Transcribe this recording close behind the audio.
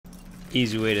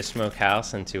Easy way to smoke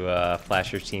house and to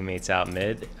flash your teammates out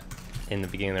mid in the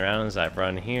beginning of the round is I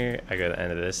run here, I go to the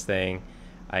end of this thing,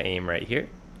 I aim right here,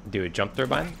 do a jump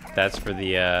turbine. That's for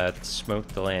the smoke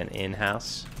to land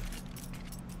in-house.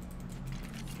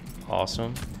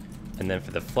 Awesome. And then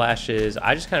for the flashes,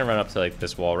 I just kind of run up to like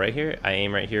this wall right here. I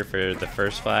aim right here for the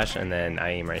first flash, and then I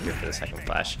aim right here for the second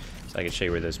flash. So I can show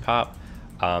you where those pop.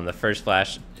 The first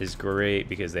flash is great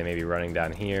because they may be running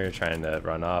down here, trying to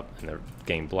run up, and they're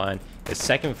getting blind. The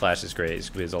second flash is great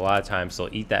because a lot of times they'll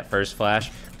eat that first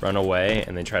flash, run away,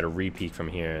 and then try to repeat from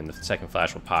here, and the second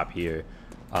flash will pop here,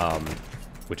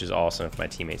 which is awesome if my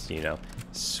teammates, you know,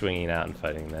 swinging out and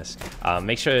fighting this.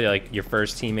 Make sure like your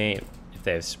first teammate, if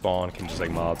they have spawn, can just like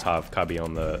Molotov cubby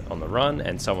on the run,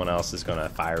 and someone else is gonna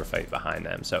firefight behind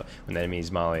them. So when the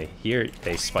enemy's molly here,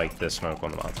 they spike the smoke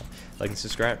on the Molotov. Like and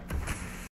subscribe.